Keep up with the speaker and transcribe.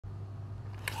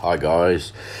Hi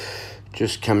guys,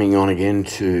 just coming on again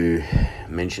to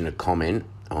mention a comment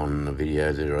on the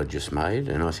video that I just made,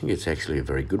 and I think it's actually a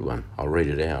very good one. I'll read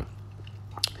it out.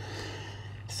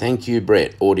 Thank you,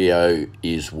 Brett. Audio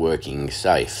is working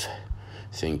safe.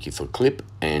 Thank you for clip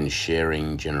and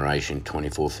sharing Generation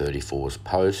 2434's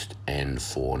post and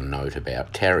for note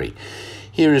about tarry.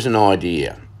 Here is an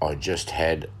idea I just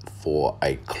had for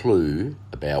a clue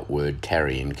about word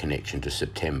tarry in connection to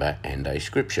September and a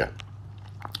scripture.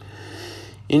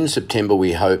 In September,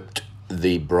 we hoped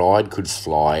the bride could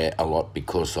fly a lot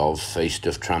because of Feast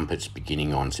of Trumpets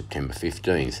beginning on September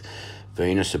 15th.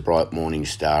 Venus, a bright morning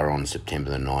star on September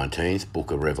the 19th.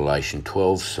 Book of Revelation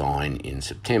 12 sign in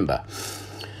September.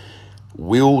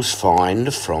 Will's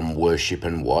find from Worship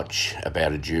and Watch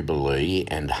about a Jubilee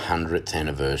and 100th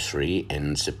anniversary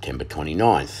in September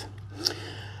 29th.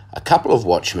 A couple of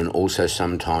watchmen also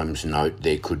sometimes note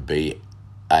there could be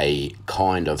a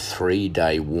kind of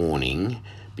 3-day warning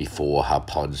before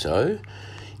Harpazo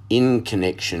in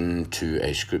connection to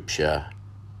a scripture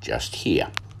just here.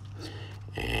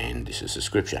 And this is the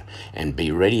scripture. And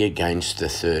be ready against the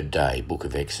third day, Book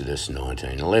of Exodus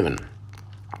 19:11.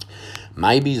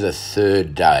 Maybe the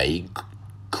third day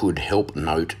could help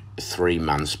note 3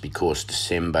 months because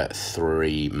December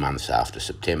 3 months after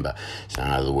September. So in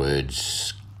other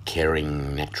words,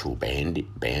 Caring Natural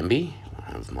Bambi,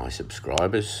 one of my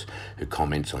subscribers who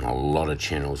comments on a lot of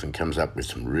channels and comes up with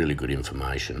some really good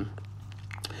information.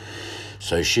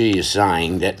 So she is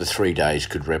saying that the 3 days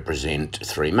could represent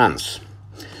 3 months.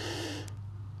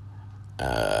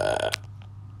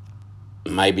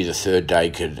 Maybe the third day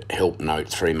could help note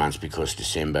 3 months because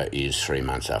December is 3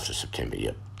 months after September.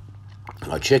 Yep.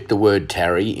 I checked the word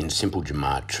tarry in simple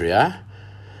gematria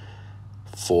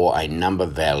for a number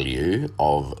value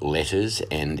of letters,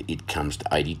 and it comes to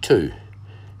 82.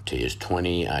 T is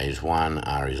 20, A is 1,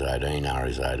 R is 18, R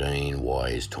is 18, Y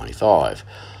is 25.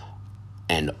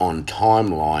 And on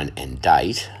timeline and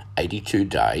date, 82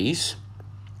 days,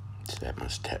 so that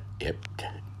must,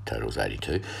 totals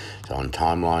 82. So on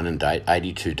timeline and date,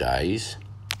 82 days,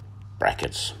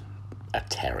 brackets, a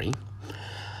tarry,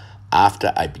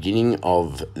 after a beginning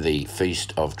of the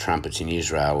Feast of Trumpets in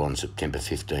Israel on September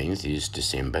 15th is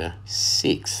December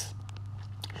 6th.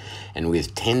 And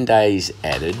with 10 days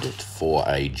added for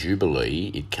a Jubilee,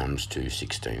 it comes to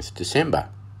 16th December.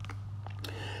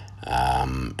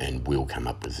 And we'll come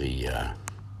up with the,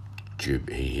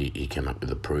 he came up with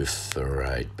the proof for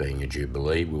it being a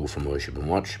Jubilee, Will from Worship and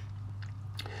Watch.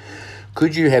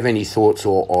 Could you have any thoughts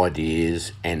or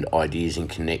ideas, and ideas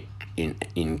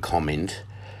in comment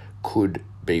could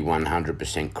be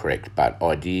 100% correct, but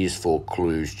ideas for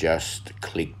clues just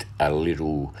clicked a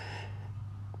little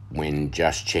when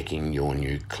just checking your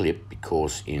new clip,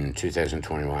 because in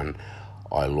 2021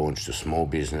 I launched a small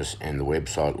business and the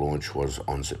website launch was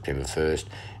on September 1st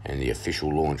and the official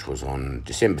launch was on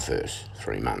December 1st,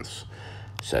 3 months.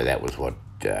 So that was what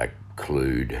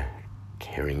clued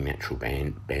Caring Natural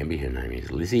Bambi, her name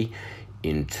is Lizzie,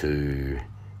 into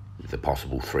the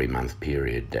possible 3-month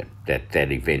period. That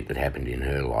event that happened in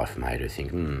her life made her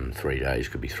think, 3 days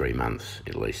could be 3 months.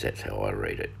 At least that's how I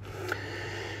read it.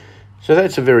 So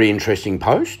that's a very interesting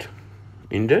post,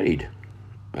 indeed.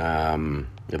 A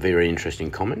very interesting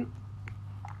comment.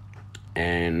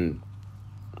 And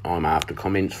I'm after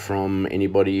comments from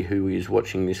anybody who is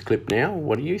watching this clip now.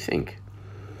 What do you think?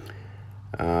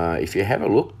 If you have a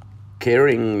look,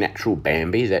 Caring Natural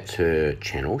Bambi, that's her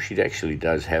channel. She actually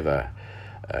does have a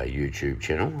YouTube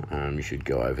channel. You should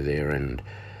go over there and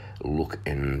look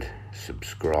and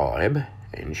subscribe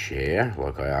and share,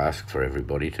 like I ask for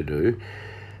everybody to do,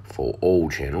 for all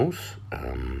channels.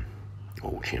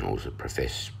 All channels that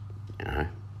profess,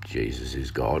 Jesus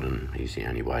is God and he's the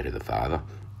only way to the Father,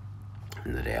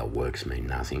 and that our works mean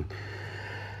nothing.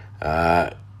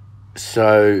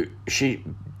 So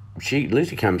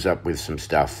Lizzie comes up with some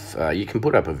stuff. You can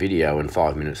put up a video and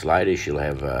 5 minutes later she'll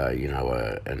have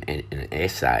an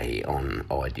essay on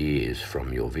ideas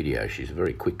from your video. She's a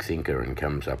very quick thinker and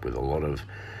comes up with a lot of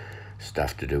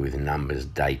stuff to do with numbers,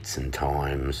 dates and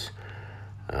times.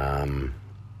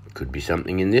 Could be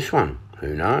something in this one,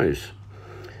 who knows.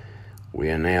 We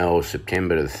are now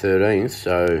September the 13th,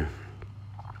 so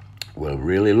we're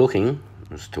really looking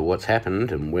as to what's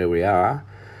happened and where we are.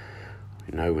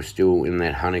 We're still in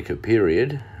that Hanukkah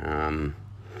period, and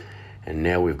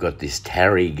now we've got this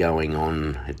tarry going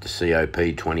on at the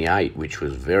COP28, which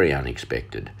was very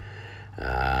unexpected.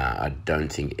 I don't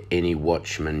think any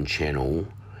Watchman channel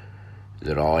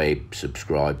that I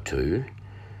subscribe to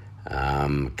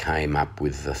came up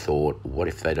with the thought, what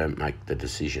if they don't make the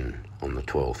decision on the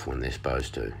 12th when they're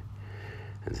supposed to?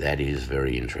 That is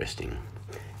very interesting.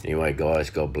 Anyway, guys,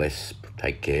 God bless.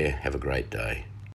 Take care. Have a great day.